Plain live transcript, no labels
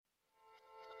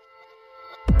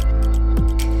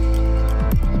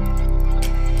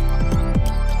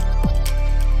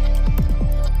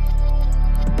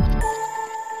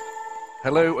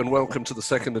Hello and welcome to the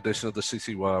second edition of the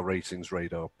Citywire Ratings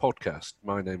Radar podcast.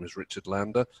 My name is Richard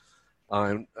Lander,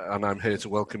 and I'm here to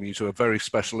welcome you to a very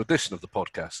special edition of the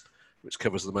podcast, which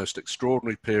covers the most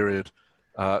extraordinary period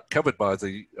covered by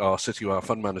our Citywire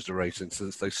Fund Manager Ratings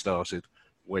since they started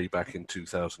way back in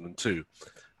 2002.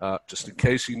 Just in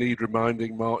case you need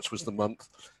reminding, March was the month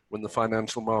when the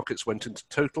financial markets went into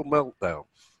total meltdown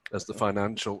as the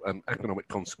financial and economic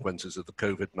consequences of the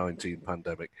COVID-19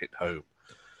 pandemic hit home.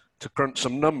 To crunch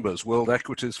some numbers, world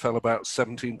equities fell about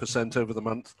 17% over the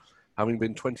month, having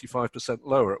been 25%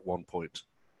 lower at one point.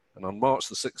 And on March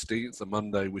the 16th, the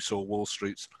Monday, we saw Wall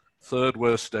Street's third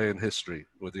worst day in history,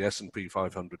 with the S&P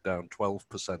 500 down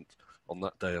 12% on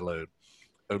that day alone.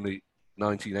 Only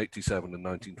 1987 and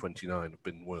 1929 have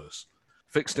been worse.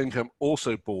 Fixed income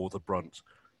also bore the brunt.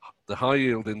 The high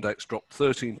yield index dropped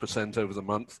 13% over the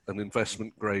month and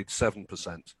investment grade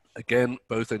 7%. Again,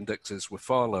 both indexes were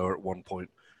far lower at one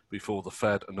point before the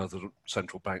Fed and other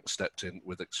central banks stepped in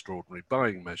with extraordinary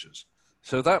buying measures.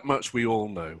 So that much we all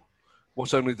know.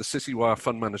 What only the Citywire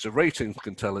Fund Manager Ratings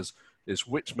can tell us is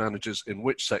which managers in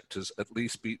which sectors at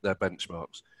least beat their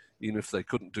benchmarks, even if they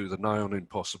couldn't do the nigh on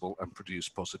impossible and produce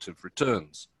positive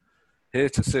returns. Here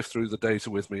to sift through the data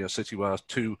with me are Citywire's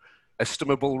two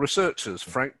estimable researchers,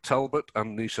 Frank Talbot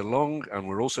and Nisha Long, and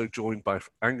we're also joined by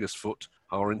Angus Foote,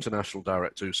 our international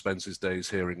director, who spends his days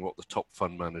hearing what the top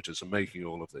fund managers are making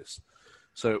all of this.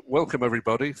 So welcome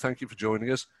everybody, thank you for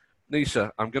joining us.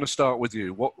 Nisha, I'm going to start with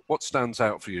you. What stands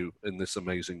out for you in this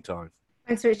amazing time?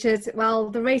 Thanks, Richard. Well,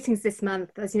 the ratings this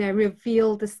month, as you know,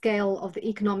 reveal the scale of the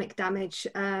economic damage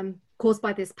caused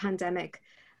by this pandemic,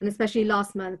 and especially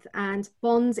last month. And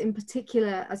bonds in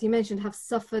particular, as you mentioned, have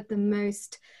suffered the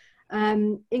most.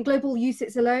 In global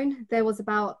UCITS alone, there was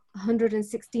about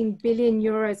 116 billion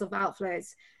euros of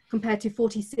outflows compared to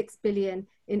 46 billion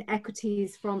in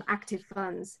equities from active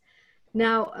funds.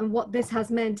 Now, and what this has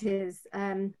meant is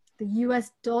the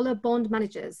US dollar bond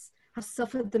managers have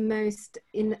suffered the most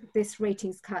in this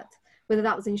ratings cut, whether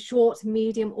that was in short,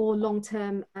 medium or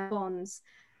long-term bonds.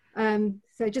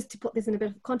 So just to put this in a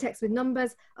bit of context with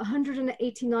numbers,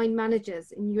 189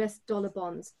 managers in US dollar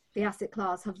bonds, the asset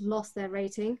class, have lost their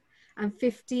rating, and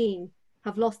 15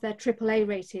 have lost their AAA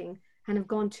rating and have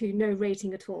gone to no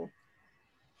rating at all.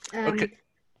 Okay,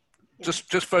 yeah.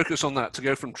 Just focus on that, to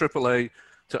go from AAA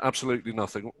to absolutely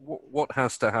nothing. What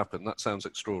has to happen? That sounds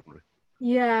extraordinary.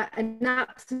 Yeah, an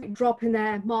absolute drop in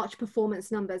their March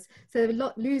performance numbers. So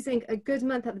they're losing a good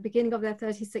month at the beginning of their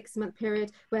 36-month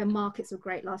period where markets were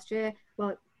great last year,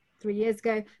 well, 3 years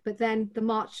ago, but then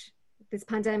this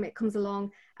pandemic comes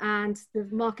along and the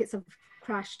markets have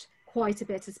crashed quite a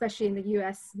bit, especially in the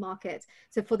US market.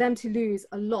 So for them to lose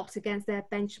a lot against their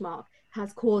benchmark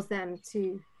has caused them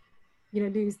to,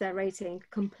 lose their rating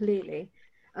completely.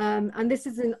 And this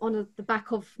is on the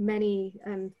back of many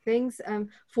things.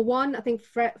 For one, I think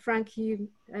Frank, you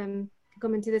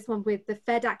come into this one with the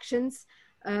Fed actions.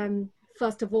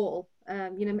 First of all,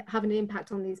 having an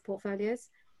impact on these portfolios.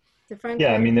 So Frank,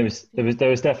 yeah, I mean, there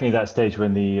was definitely that stage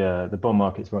when the bond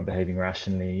markets weren't behaving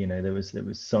rationally. There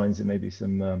was signs that maybe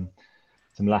some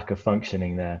lack of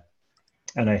functioning there.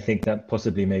 And I think that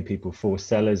possibly made people force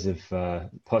sellers of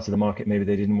parts of the market maybe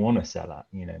they didn't want to sell at.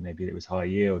 Maybe it was high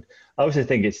yield. I also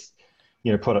think it's,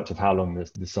 product of how long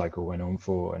the cycle went on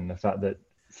for, and the fact that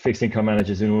fixed income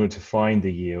managers, in order to find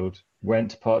the yield,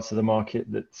 went to parts of the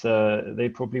market that they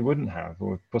probably wouldn't have,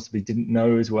 or possibly didn't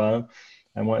know as well,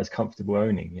 and weren't as comfortable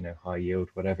owning, high yield,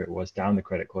 whatever it was, down the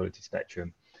credit quality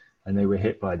spectrum. And they were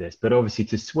hit by this. But obviously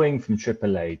to swing from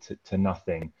AAA to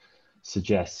nothing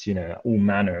suggests, all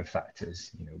manner of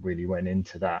factors, really went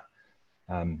into that.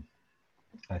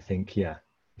 I think,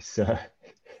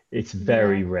 it's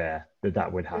very rare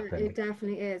that would happen. It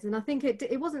definitely is. And I think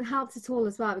it wasn't helped at all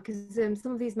as well, because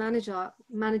some of these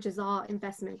managers are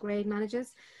investment grade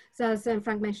managers. So as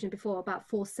Frank mentioned before about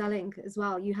forced selling as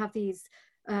well, you have these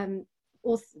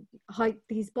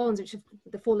these bonds, which are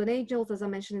the fallen angels, as I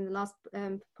mentioned in the last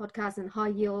podcast, and high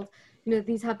yield,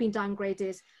 these have been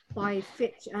downgraded by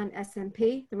Fitch and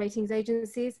S&P, the ratings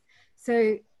agencies.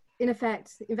 So in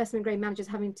effect, investment grade managers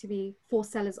having to be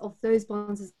forced sellers of those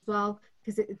bonds as well,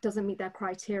 because it doesn't meet their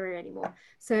criteria anymore.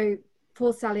 So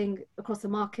forced selling across the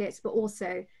market, but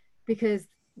also because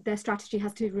their strategy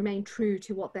has to remain true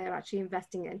to what they're actually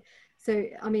investing in. So,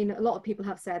 I mean, a lot of people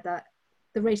have said that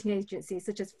the rating agencies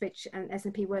such as Fitch and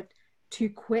S&P were too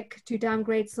quick to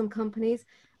downgrade some companies.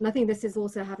 And I think this is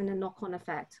also having a knock-on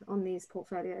effect on these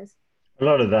portfolios. A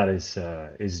lot of that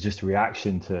is just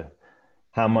reaction to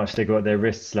how much they got their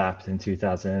wrists slapped in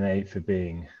 2008 for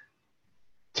being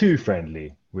too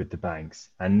friendly with the banks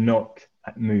and not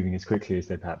moving as quickly as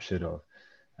they perhaps should have.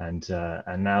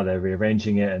 and now they're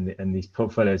rearranging it, and these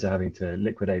portfolios are having to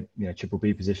liquidate, triple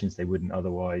B positions they wouldn't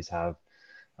otherwise have,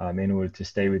 in order to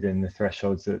stay within the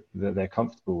thresholds that they're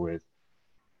comfortable with.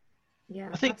 Yeah,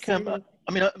 I think,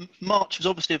 March was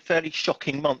obviously a fairly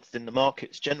shocking month in the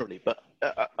markets generally, but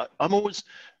I'm always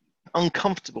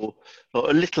uncomfortable, or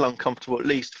a little uncomfortable at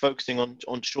least, focusing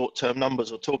on short-term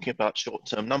numbers or talking about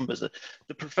short-term numbers.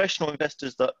 The professional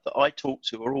investors that I talk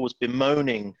to are always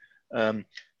bemoaning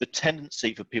the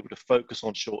tendency for people to focus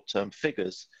on short-term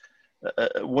figures.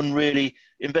 When really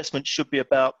investment should be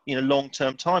about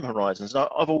long-term time horizons. And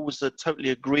I've always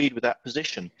totally agreed with that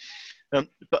position.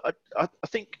 But I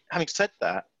think, having said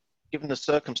that, given the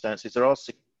circumstances, there are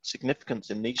significance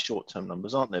in these short-term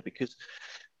numbers, aren't there? Because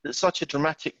there's such a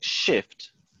dramatic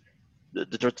shift.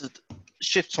 The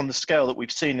shifts on the scale that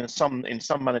we've seen in some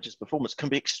managers' performance can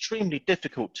be extremely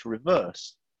difficult to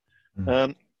reverse.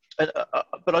 But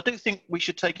I do think we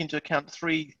should take into account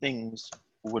three things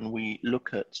when we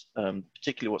look at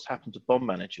particularly what's happened to bond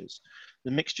managers.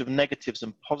 The mixture of negatives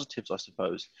and positives, I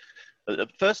suppose.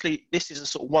 Firstly, this is a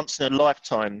sort of once in a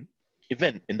lifetime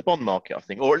event in the bond market, I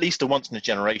think, or at least a once in a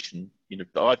generation.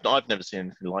 I've never seen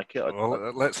anything like it.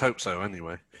 Well, let's hope so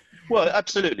anyway. Well,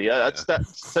 absolutely. That's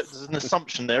an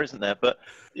assumption there, isn't there? But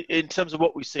in terms of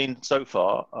what we've seen so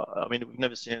far, we've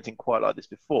never seen anything quite like this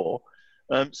before.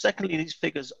 Secondly, these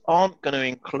figures aren't going to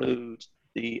include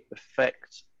the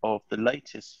effect of the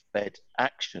latest Fed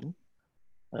action.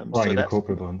 So the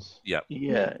corporate bonds. Yeah.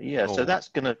 So that's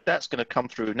gonna come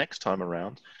through next time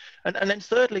around, and then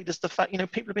thirdly, there's the fact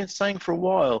people have been saying for a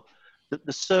while that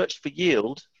the search for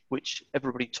yield, which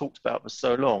everybody talked about for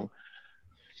so long,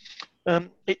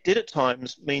 it did at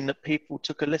times mean that people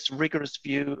took a less rigorous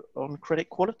view on credit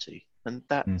quality, and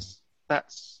that's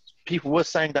people were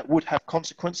saying that would have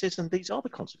consequences, and these are the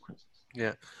consequences.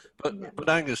 Yeah, but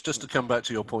Angus, just to come back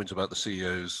to your point about the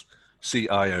CIOs,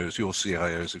 your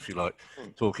CIOs, if you like,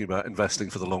 talking about investing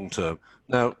for the long term.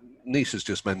 Now, Nice has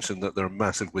just mentioned that there are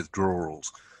massive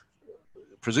withdrawals.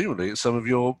 Presumably, some of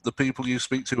the people you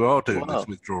speak to are doing this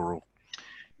withdrawal.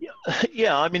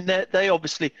 Yeah. They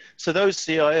obviously, so those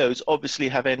CIOs obviously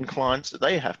have end clients that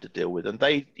they have to deal with, and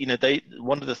they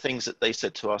one of the things that they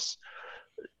said to us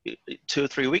 2 or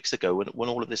 3 weeks ago when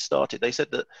all of this started, they said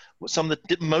that some of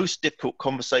the most difficult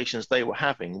conversations they were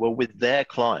having were with their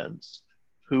clients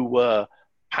who were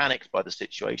panicked by the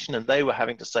situation, and they were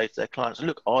having to say to their clients,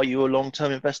 look, are you a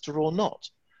long-term investor or not?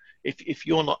 If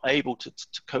you're not able to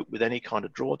cope with any kind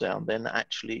of drawdown, then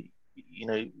actually,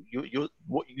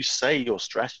 what you say your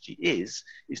strategy is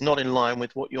not in line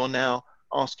with what you're now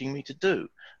asking me to do.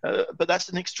 But that's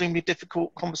an extremely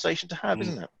difficult conversation to have,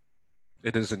 isn't it?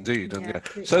 It is indeed.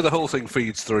 And so the whole thing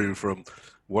feeds through from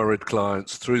worried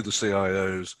clients through the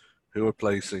CIOs who are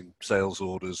placing sales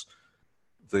orders.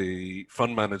 The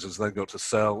fund managers then got to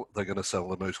sell. They're going to sell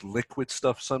the most liquid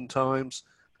stuff sometimes.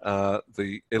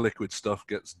 The illiquid stuff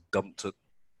gets dumped at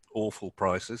awful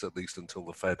prices, at least until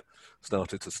the Fed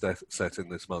started to set in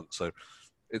this month. So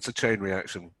it's a chain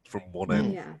reaction from one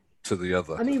end to the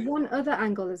other. One other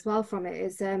angle as well from it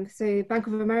is, so Bank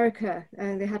of America,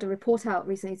 they had a report out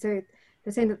recently. So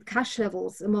they're saying that the cash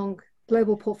levels among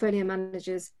global portfolio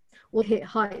managers will hit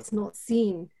heights not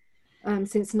seen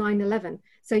since 9/11.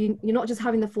 So you're not just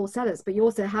having the forced sellers, but you're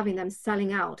also having them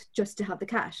selling out just to have the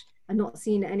cash and not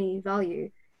seeing any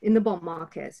value in the bond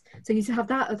market. So you have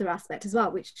that other aspect as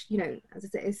well, which, as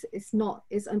I say,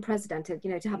 is unprecedented,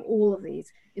 to have all of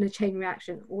these in a chain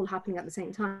reaction all happening at the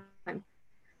same time.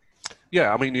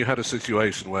 Yeah, you had a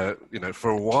situation where, for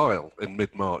a while in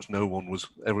mid-March,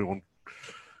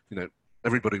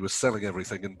 everybody was selling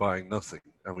everything and buying nothing.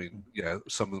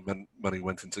 Some of the money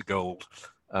went into gold.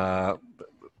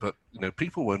 But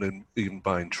people weren't even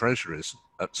buying treasuries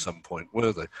at some point,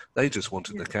 were they? They just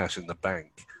wanted the cash in the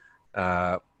bank.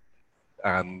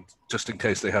 And just in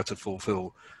case they had to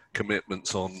fulfill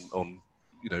commitments on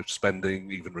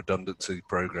spending, even redundancy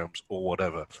programs or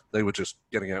whatever, they were just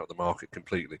getting out of the market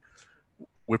completely.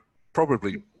 We're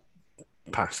probably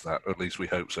past that, or at least we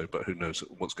hope so, but who knows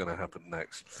what's going to happen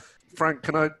next. Frank,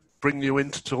 can I bring you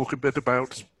in to talk a bit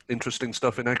about interesting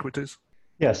stuff in equities?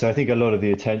 Yeah, so I think a lot of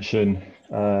the attention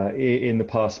in the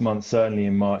past month, certainly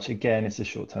in March, again, it's a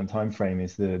short-term time frame,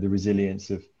 is the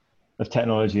resilience of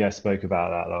technology. I spoke about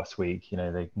that last week.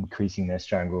 They're increasing their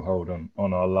stranglehold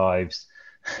on our lives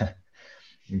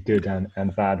in good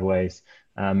and bad ways.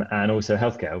 And also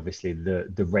healthcare, obviously,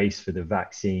 the race for the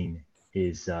vaccine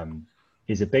is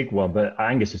a big one. But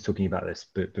Angus was talking about this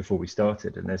before we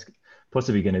started, and there's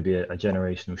possibly going to be a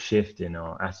generational shift in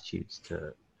our attitudes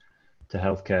to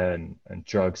healthcare and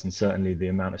drugs, and certainly the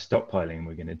amount of stockpiling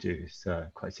we're going to do is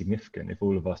quite significant. If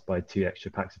all of us buy 2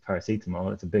 extra packs of paracetamol,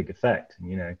 that's a big effect. And,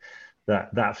 you know,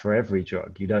 that for every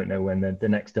drug, you don't know when the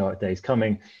next dark day is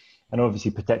coming, and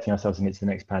obviously protecting ourselves against the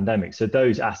next pandemic. So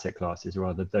those asset classes, or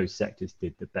rather those sectors,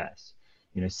 did the best.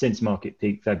 You know, since market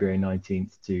peak February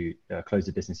 19th to close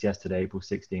of business yesterday, April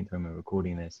 16th, when we're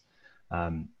recording this,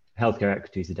 healthcare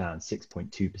equities are down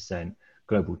 6.2%.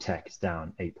 Global tech is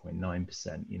down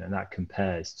 8.9%. You know, that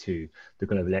compares to the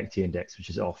global equity index, which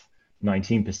is off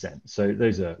 19%. So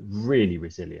those are really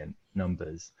resilient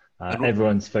numbers.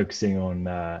 Everyone's focusing on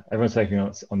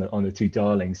the 2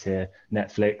 darlings here.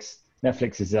 Netflix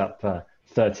is up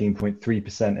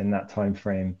 13.3% in that time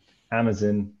frame.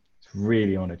 Amazon is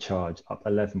really on a charge, up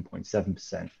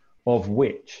 11.7%, of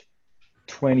which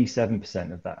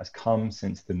 27% of that has come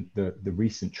since the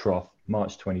recent trough,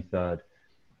 March 23rd.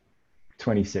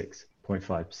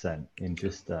 26.5% in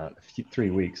just 3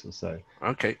 weeks or so.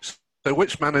 Okay, so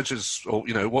which managers, or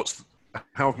you know,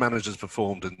 how have managers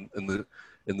performed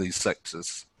in these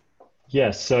sectors?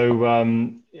 Yeah, so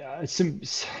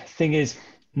thing is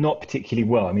not particularly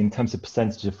well. I mean, in terms of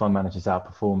percentage of fund managers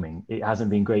outperforming, it hasn't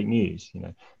been great news. You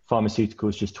know,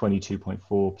 pharmaceuticals just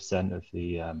 22.4% of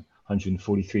the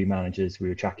 143 managers we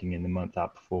were tracking in the month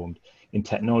outperformed. In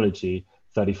technology,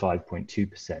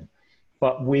 35.2%.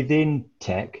 But within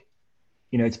tech,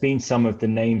 you know, it's been some of the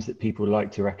names that people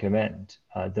like to recommend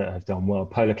that have done well.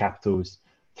 Polar Capital's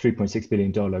 $3.6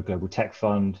 billion global tech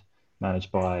fund,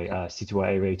 managed by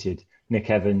Citywire A-rated Nick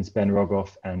Evans, Ben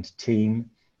Rogoff, and team.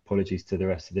 Apologies to the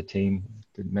rest of the team,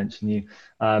 didn't mention you.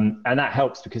 And that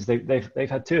helps because they've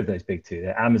had 2 of those big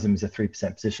 2. Amazon is a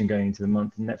 3% position going into the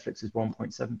month, and Netflix is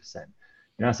 1.7%.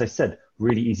 And as I said,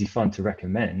 really easy fund to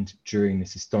recommend during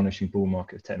this astonishing bull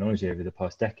market of technology over the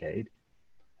past decade.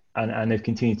 And they've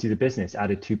continued to do the business,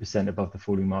 added 2% above the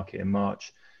falling market in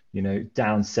March, you know,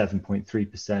 down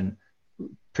 7.3%,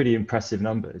 pretty impressive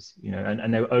numbers, you know,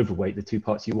 and they're overweight the 2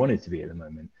 parts you wanted to be at the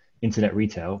moment, internet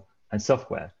retail and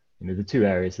software, you know, the 2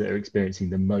 areas that are experiencing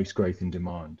the most growth in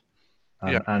demand,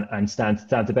 and stand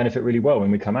to benefit really well when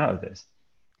we come out of this.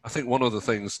 I think one of the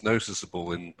things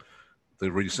noticeable in the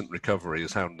recent recovery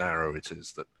is how narrow it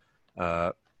is,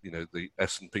 that, you know, the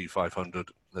S&P 500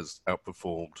 has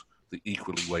outperformed the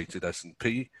equally weighted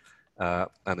S&P, and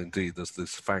indeed there's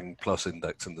this FANG Plus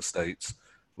index in the States,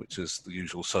 which is the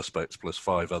usual suspects plus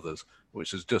 5 others,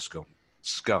 which has just gone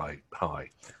sky high,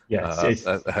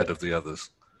 ahead of the others.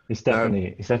 It's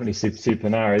definitely super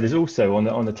narrow. There's also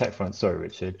on the tech front. Sorry,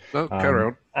 Richard. No, carry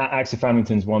on. AXA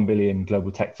Framlington's $1 billion global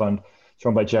tech fund,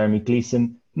 run by Jeremy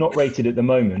Gleeson, not rated at the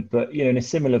moment, but you know, in a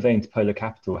similar vein to Polar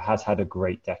Capital, has had a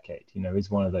great decade. You know,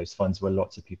 is one of those funds where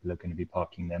lots of people are going to be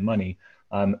parking their money.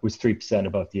 It was 3%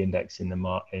 above the index in the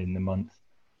month.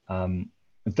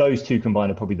 Those 2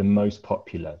 combined are probably the most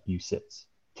popular UCITS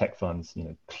tech funds, you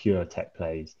know, pure tech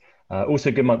plays. Also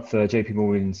a good month for JP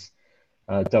Morgan's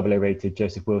AA rated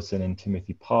Joseph Wilson and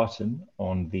Timothy Parton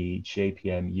on the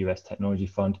JPM US Technology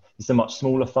Fund. It's a much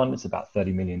smaller fund. It's about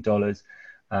 $30 million,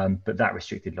 but that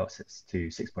restricted losses to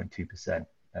 6.2%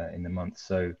 in the month.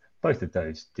 So both of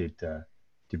those did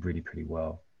really pretty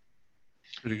well.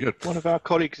 Pretty good. One of our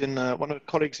colleagues in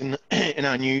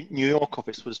our New York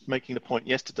office was making the point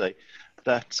yesterday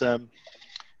that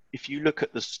if you look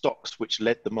at the stocks which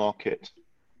led the market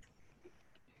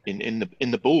in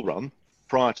the bull run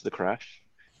prior to the crash,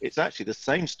 it's actually the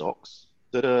same stocks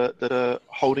that are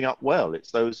holding up well.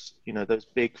 It's those, you know, those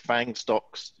big FANG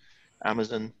stocks,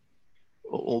 Amazon,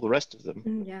 all the rest of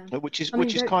them, which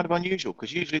is kind of unusual,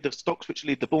 because usually the stocks which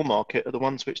lead the bull market are the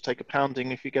ones which take a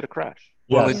pounding if you get a crash.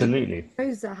 Well, absolutely. It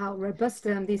shows how robust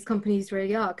these companies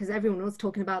really are, because everyone was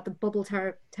talking about the bubble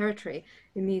territory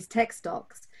in these tech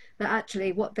stocks, but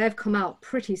actually what they've come out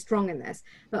pretty strong in this.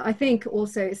 But I think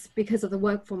also it's because of the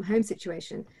work from home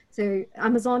situation. So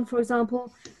Amazon, for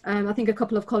example, I think a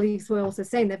couple of colleagues were also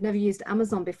saying they've never used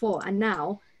Amazon before, and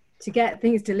now to get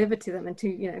things delivered to them and to,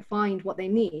 you know, find what they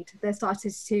need, they're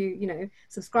started to, you know,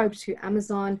 subscribe to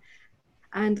Amazon.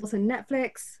 And also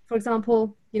Netflix, for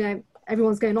example, you know,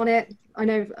 everyone's going on it. I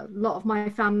know a lot of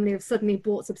my family have suddenly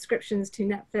bought subscriptions to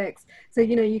Netflix. So,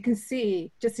 you know, you can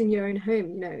see just in your own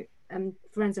home, you know,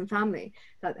 friends and family,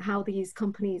 that how these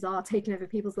companies are taking over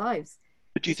people's lives.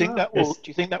 But do you think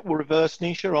that will reverse,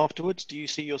 Nisha, afterwards? Do you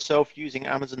see yourself using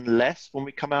Amazon less when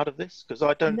we come out of this? Because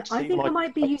I don't. I think I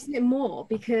might be using it more,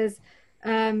 because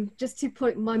just to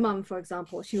put my mum, for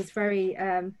example, she was very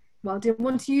didn't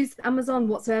want to use Amazon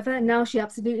whatsoever. Now she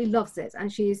absolutely loves it,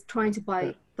 and she's trying to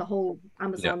buy the whole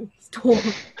Amazon store.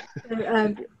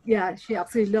 So, yeah, she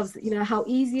absolutely loves, how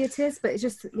easy it is, but it's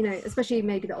just, especially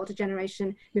maybe the older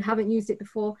generation who haven't used it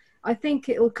before, I think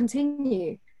it will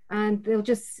continue, and they'll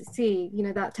just see,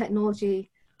 that technology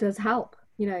does help,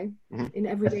 in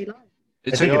everyday life.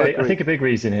 I think a big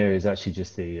reason here is actually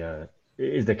just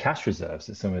the cash reserves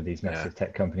that some of these massive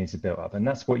tech companies have built up, and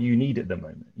that's what you need at the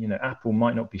moment. Apple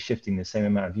might not be shifting the same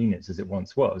amount of units as it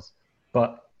once was,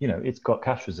 but it's got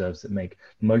cash reserves that make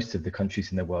most of the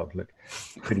countries in the world look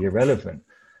pretty irrelevant,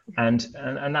 and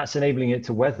that's enabling it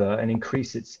to weather and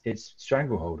increase its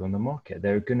stranglehold on the market.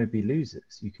 There are going to be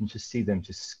losers. You can just see them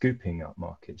just scooping up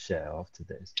market share after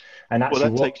this, and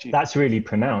actually that's really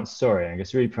pronounced. Sorry, I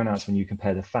guess really pronounced when you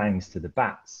compare the FANGs to the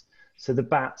BATs. So the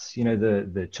BATs,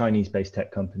 the Chinese-based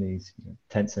tech companies,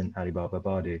 Tencent, Alibaba,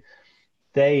 Baidu,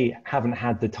 they haven't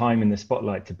had the time in the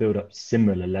spotlight to build up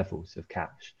similar levels of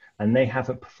cash, and they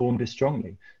haven't performed as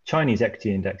strongly. Chinese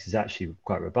equity index is actually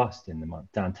quite robust in the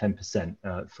month, down 10%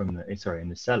 in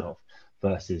the sell-off,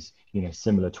 versus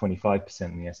similar 25%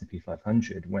 in the S&P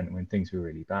 500 when things were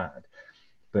really bad.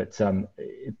 But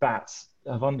BATs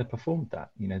have underperformed that.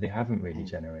 They haven't really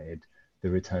generated the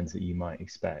returns that you might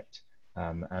expect.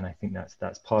 And I think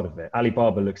that's part of it.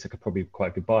 Alibaba looks like probably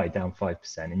quite a good buy, down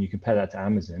 5%. And you compare that to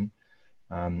Amazon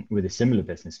with a similar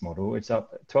business model, it's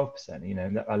up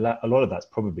 12%. A lot of that's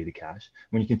probably the cash.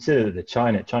 When you consider that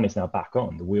China's now back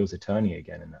on, the wheels are turning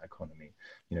again in that economy.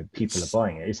 People are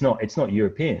buying it. It's not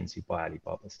Europeans who buy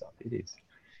Alibaba stuff. It is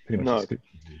pretty much. No.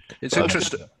 It's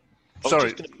interesting. I was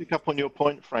just going to pick up on your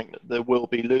point, Frank, that there will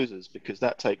be losers, because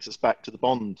that takes us back to the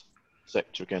bond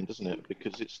sector again, doesn't it?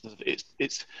 Because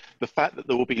it's the fact that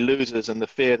there will be losers and the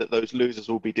fear that those losers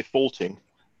will be defaulting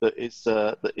that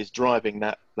is driving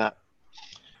that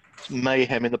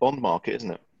mayhem in the bond market,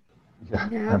 isn't it?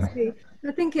 Yeah, absolutely.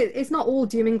 I think it's not all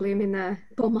doom and gloom in the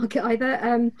bond market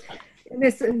either. In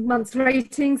this month's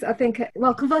ratings, I think,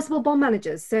 convertible bond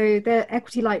managers, so they're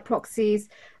equity-like proxies.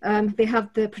 They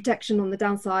have the protection on the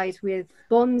downside with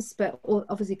bonds, but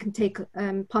obviously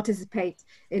can participate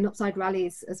in upside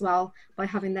rallies as well by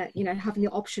having that, having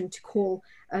the option to call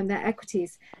their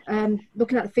equities.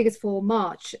 Looking at the figures for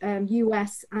March,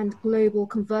 US and global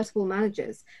convertible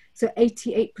managers, so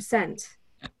 88%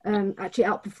 actually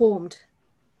outperformed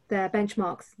their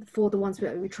benchmarks for the ones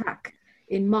that we track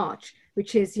in March,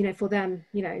 which is, for them,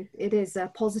 it is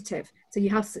positive. So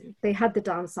they had the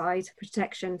downside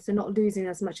protection, so not losing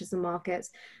as much as the markets,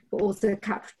 but also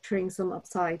capturing some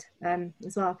upside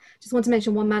as well. Just want to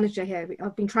mention one manager here.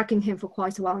 I've been tracking him for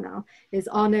quite a while now, is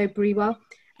Arnaud Brewer,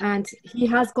 and he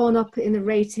has gone up in the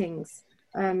ratings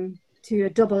to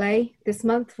a AA this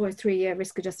month for a 3-year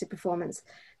risk-adjusted performance.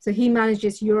 So he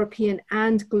manages European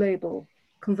and global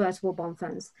convertible bond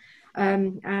funds.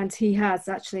 And he has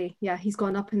actually, he's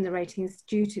gone up in the ratings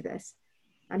due to this,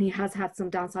 and he has had some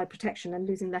downside protection and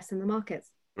losing less in the markets.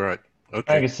 Right.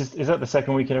 Okay. Is that the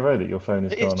second week in a row that your phone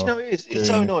has gone off? It's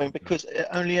so annoying because it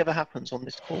only ever happens on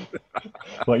this call.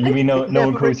 Well, you mean no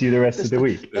one calls you the rest of the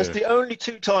week? That's the only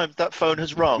 2 times that phone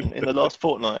has rung in the last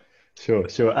fortnight. Sure.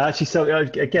 Actually, so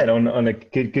again, on a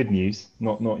good news,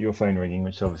 not your phone ringing,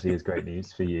 which obviously is great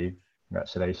news for you.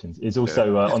 Congratulations. Is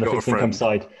also on the fixed income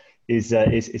side. Is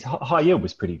high yield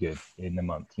was pretty good in the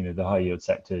month. The high yield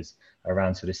sectors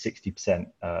around sort of 60%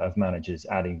 of managers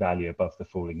adding value above the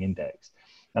falling index,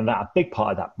 and that a big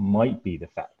part of that might be the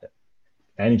fact that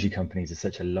energy companies are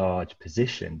such a large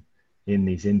position in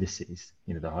these indices,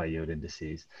 the high yield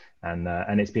indices,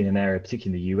 and it's been an area,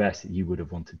 particularly in the US, that you would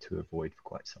have wanted to avoid for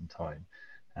quite some time,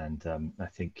 and I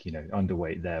think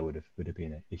underweight there would have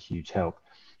been a huge help.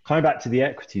 Coming back to the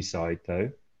equity side though.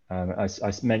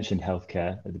 I mentioned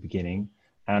healthcare at the beginning,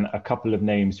 and a couple of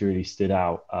names really stood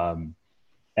out.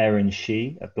 Erin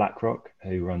Shih at BlackRock,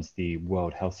 who runs the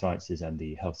World Health Sciences and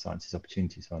the Health Sciences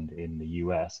Opportunities Fund in the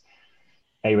US.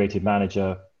 A-rated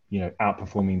manager,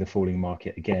 outperforming the falling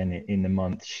market again in the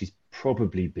month. She's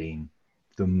probably been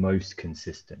the most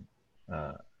consistent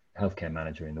healthcare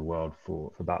manager in the world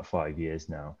for about 5 years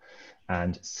now.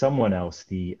 And someone else,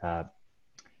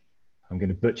 I'm going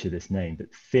to butcher this name,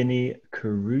 but Fini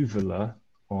Kuruvilla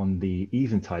on the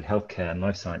Eventide Healthcare and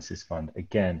Life Sciences Fund,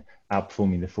 again,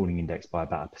 outperforming the falling index by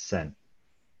about 1%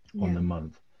 on the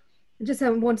month. I just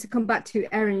want to come back to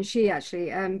Erin Shih,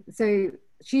 actually. So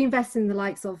she invests in the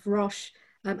likes of Roche,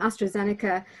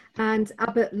 AstraZeneca, and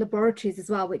Abbott Laboratories as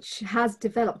well, which has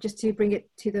developed, just to bring it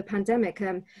to the pandemic,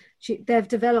 they've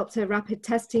developed a rapid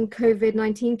testing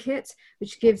COVID-19 kit,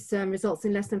 which gives results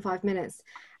in less than 5 minutes.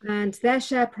 And their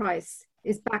share price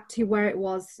is back to where it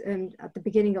was at the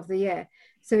beginning of the year.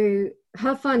 So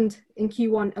her fund in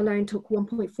Q1 alone took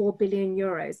 1.4 billion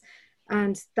euros.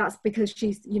 And that's because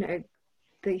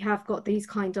they have got these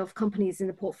kind of companies in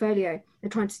the portfolio. They're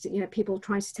trying to, people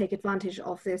trying to take advantage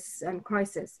of this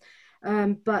crisis.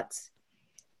 But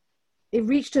it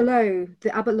reached a low,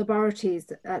 the Abbott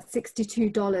Laboratories, at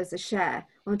 $62 a share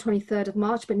on the 23rd of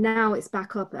March, but now it's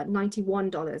back up at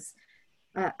 $91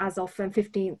 as of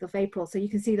 15th of April. So you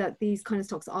can see that these kind of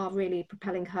stocks are really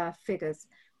propelling her figures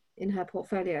in her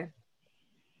portfolio.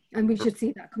 And we should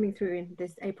see that coming through in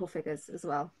this April figures as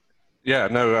well. Yeah,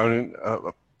 no, I mean,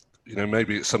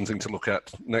 maybe it's something to look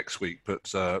at next week, but,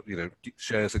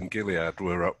 shares in Gilead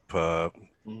were up,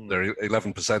 they're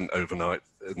 11% overnight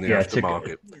in the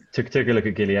aftermarket. Took a look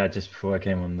at Gilead just before I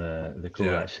came on the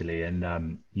call, actually.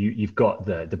 And you've got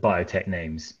the biotech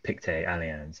names, Pictet,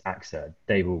 Allianz, AXA,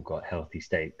 they've all got healthy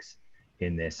stakes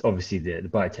in this. Obviously, the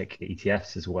biotech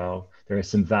ETFs as well. There are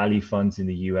some value funds in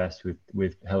the US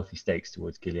with healthy stakes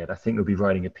towards Gilead. I think we'll be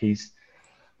writing a piece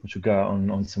which will go out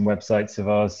on some websites of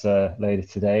ours later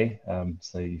today.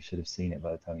 So you should have seen it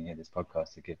by the time you hear this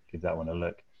podcast to give that one a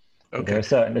look. Okay. There's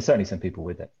certainly some people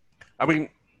with it. I mean,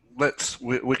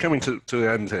 we're coming to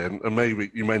the end here, and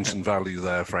maybe you mentioned value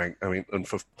there, Frank. I mean, and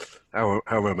for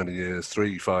however many years,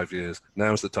 3-5 years,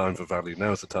 now's the time for value.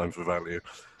 Now's the time for value.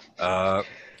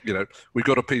 We've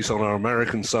got a piece on our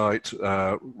American site.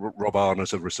 Rob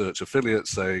Arnott of Research Affiliates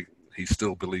say he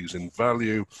still believes in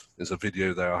value. There's a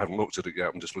video there. I haven't looked at it yet.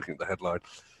 I'm just looking at the headline.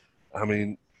 I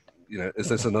mean, is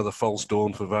this another false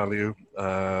dawn for value,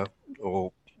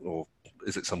 or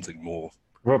is it something more?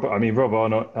 Rob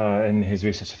Arnott and his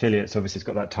Research Affiliates obviously has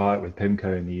got that tie-up with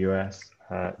PIMCO in the US.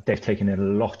 They've taken in a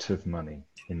lot of money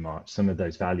in March. Some of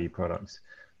those value products,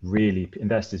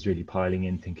 investors really piling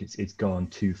in, think it's gone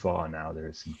too far now. There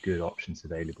are some good options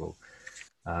available.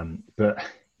 But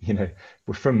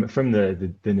from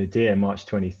the nadir March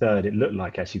 23rd, it looked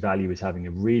like actually value was having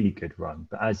a really good run.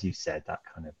 But as you said, that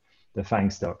kind of the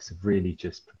FANG stocks have really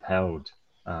just propelled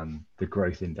the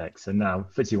growth index. And now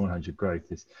FTSE 100 growth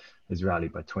has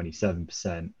rallied by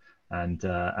 27%, and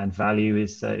value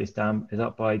is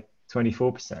up by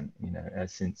 24%.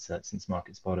 Since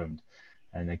markets bottomed,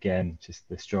 and again, just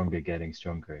the stronger getting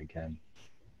stronger again.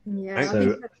 Yeah, so, I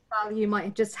think that value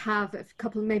might just have a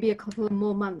couple of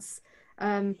more months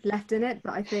left in it,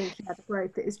 but I think the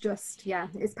growth is just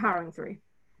it's powering through.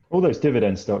 All those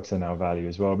dividend stocks are now value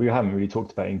as well. We haven't really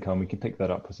talked about income. We can pick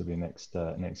that up possibly next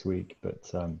week.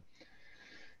 But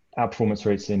outperformance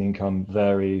rates in income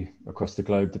vary across the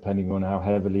globe depending on how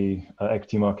heavily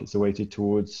equity markets are weighted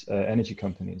towards energy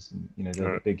companies. And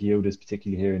they're the big yielders,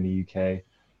 particularly here in the UK.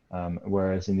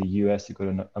 Whereas in the US, you've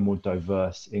got a more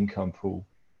diverse income pool,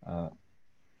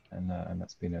 and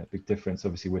that's been a big difference.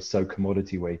 Obviously, we're so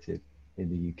commodity weighted in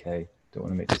the UK. Don't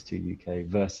want to make this too UK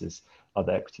versus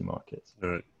other equity markets. All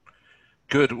right.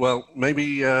 Good. Well,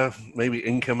 maybe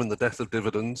income and the death of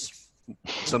dividends,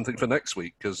 something for next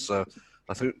week, because I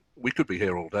think we could be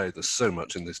here all day. There's so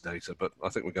much in this data, but I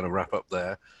think we're going to wrap up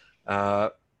there.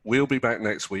 We'll be back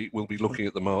next week. We'll be looking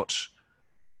at the March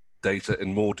data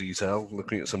in more detail,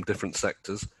 looking at some different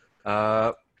sectors.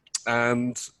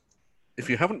 And if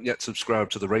you haven't yet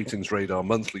subscribed to the Ratings Radar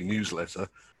monthly newsletter,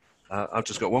 I've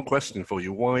just got one question for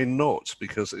you. Why not?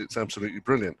 Because it's absolutely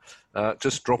brilliant.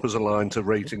 Just drop us a line to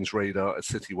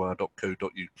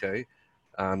ratingsradar@citywire.co.uk,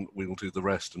 and we'll do the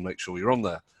rest and make sure you're on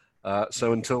there.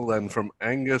 So until then, from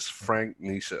Angus, Frank,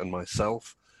 Nisha, and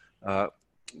myself,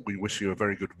 we wish you a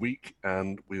very good week,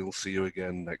 and we'll see you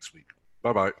again next week.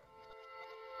 Bye-bye.